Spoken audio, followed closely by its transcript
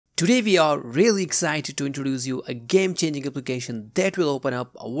Today we are really excited to introduce you a game-changing application that will open up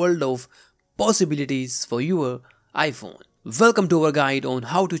a world of possibilities for your iPhone. Welcome to our guide on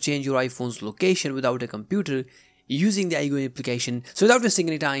how to change your iPhone's location without a computer using the iAnyGo application. So without wasting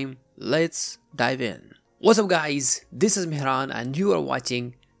any time, let's dive in. What's up guys, this is Mehran and you are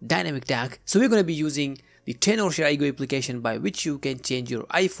watching Dynamic Tech. So we're going to be using the 10-or-share iAnyGo application by which you can change your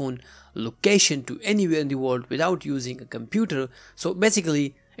iPhone location to anywhere in the world without using a computer. So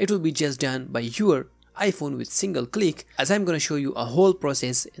basically it will be just done by your iPhone with single click, as I'm going to show you a whole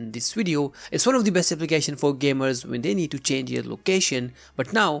process in this video. It's one of the best applications for gamers when they need to change their location,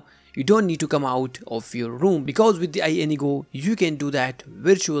 but now you don't need to come out of your room because with the iAnyGo you can do that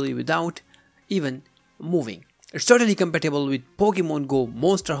virtually without even moving. It's totally compatible with Pokemon Go,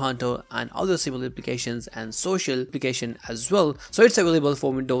 Monster Hunter and other similar applications and social application as well. So it's available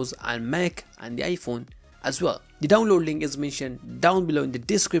for Windows and Mac and the iPhone as well. The download link is mentioned down below in the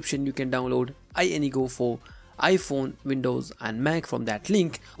description. You can download iAnyGo for iPhone, Windows and Mac from that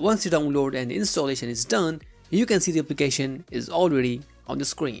link. Once you download and the installation is done, you can see the application is already on the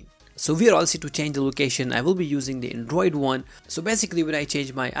screen. So we are all set to change the location. I will be using the Android one. So basically when I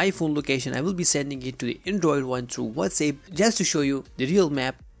change my iPhone location, I will be sending it to the Android one through WhatsApp just to show you the real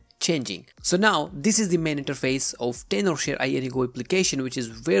map changing. So now this is the main interface of 10-or-share iAnyGo application, which is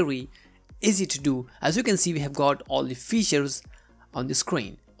very easy to do. As you can see, we have got all the features on the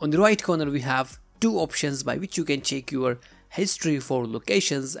screen. On the right corner we have two options by which you can check your history for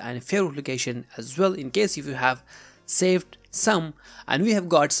locations and favorite location as well, in case if you have saved some. And we have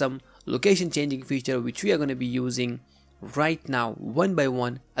got some location changing feature which we are going to be using right now one by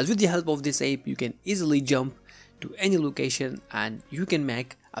one. As with the help of this app you can easily jump to any location and you can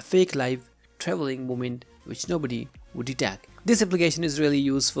make a fake live traveling moment which nobody would detect. This application is really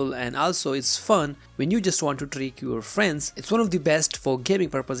useful and also it's fun when you just want to trick your friends. It's one of the best for gaming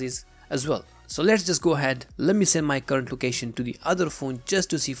purposes as well. So let's just go ahead. Let me send my current location to the other phone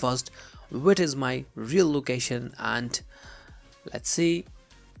just to see first what is my real location, and let's see.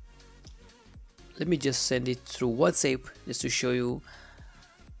 Let me just send it through WhatsApp just to show you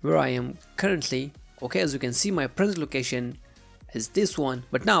where I am currently. Okay, as you can see, my present location is this one,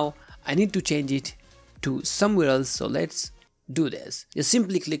 but now I need to change it to somewhere else. So let's do this. Just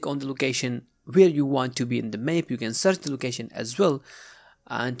simply click on the location where you want to be in the map. You can search the location as well,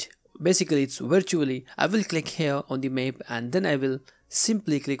 and basically it's virtually. I will click here on the map and then I will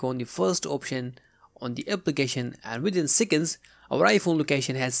simply click on the first option on the application, and within seconds our iPhone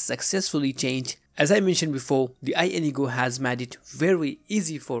location has successfully changed. As I mentioned before, the iAnyGo has made it very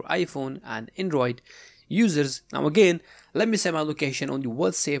easy for iPhone and Android users. Now again, let me set my location on the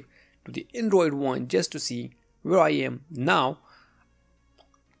WhatsApp to the Android one just to see where I am now.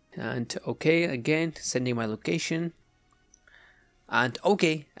 And okay, again sending my location, and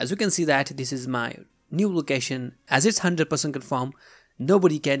okay, as you can see that this is my new location. As it's 100% confirmed,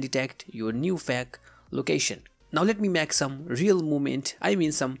 nobody can detect your new fake location. Now let me make some real movement, I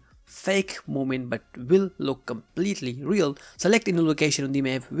mean some fake movement, but will look completely real. Select any location on the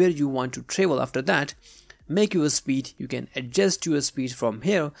map where you want to travel. After that, make your speed. You can adjust your speed from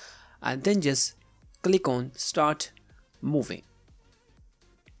here and then just click on start moving.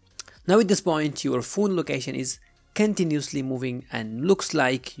 Now at this point your phone location is continuously moving and looks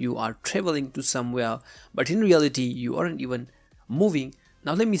like you are traveling to somewhere, but in reality you aren't even moving.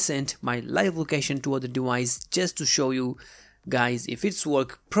 Now let me send my live location to other device just to show you guys if it's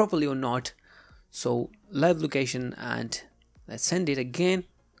work properly or not. So live location, and let's send it again,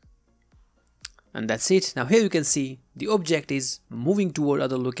 and that's it. Now here you can see the object is moving toward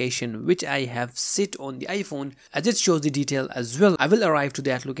other location which I have set on the iPhone, as it shows the detail as well. I will arrive to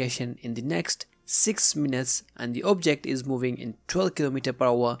that location in the next 6 minutes and the object is moving in 12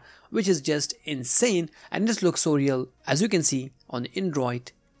 km/h, which is just insane, and this looks so real as you can see on the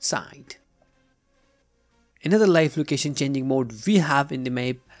Android side. Another live location changing mode we have in the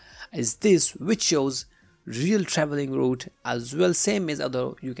map is this, which shows real traveling route as well, same as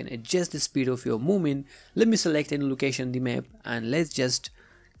other. You can adjust the speed of your movement. Let me select any location on the map and let's just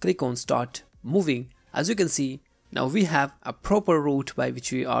click on start moving. As you can see, now we have a proper route by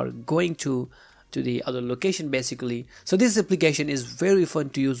which we are going to the other location basically. So this application is very fun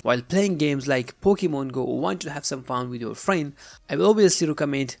to use while playing games like Pokemon Go or want to have some fun with your friend. I will obviously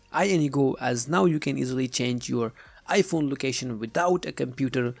recommend iAnyGo, as now you can easily change your iPhone location without a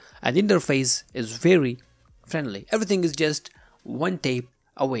computer, and the interface is very friendly. Everything is just one tap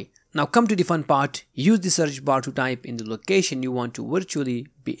away. Now come to the fun part. Use the search bar to type in the location you want to virtually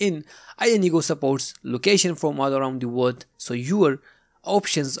be in. iAnyGo supports location from all around the world, so your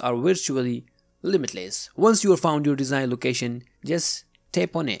options are virtually limitless. Once you have found your desired location, just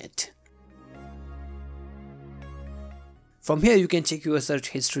tap on it. From here you can check your search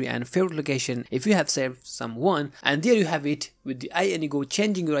history and favorite location if you have saved someone, and there you have it. With the iAnyGo,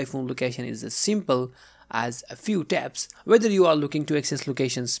 changing your iPhone location is as simple as a few taps. Whether you are looking to access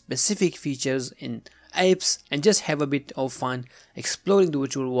location specific features in apps and just have a bit of fun exploring the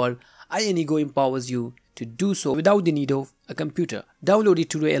virtual world, iAnyGo empowers you to do so without the need of a computer. Download it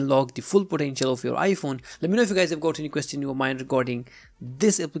today and unlock the full potential of your iPhone. Let me know if you guys have got any question in your mind regarding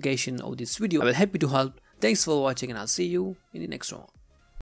this application or this video. I will happy to help. Thanks for watching, and I'll see you in the next one.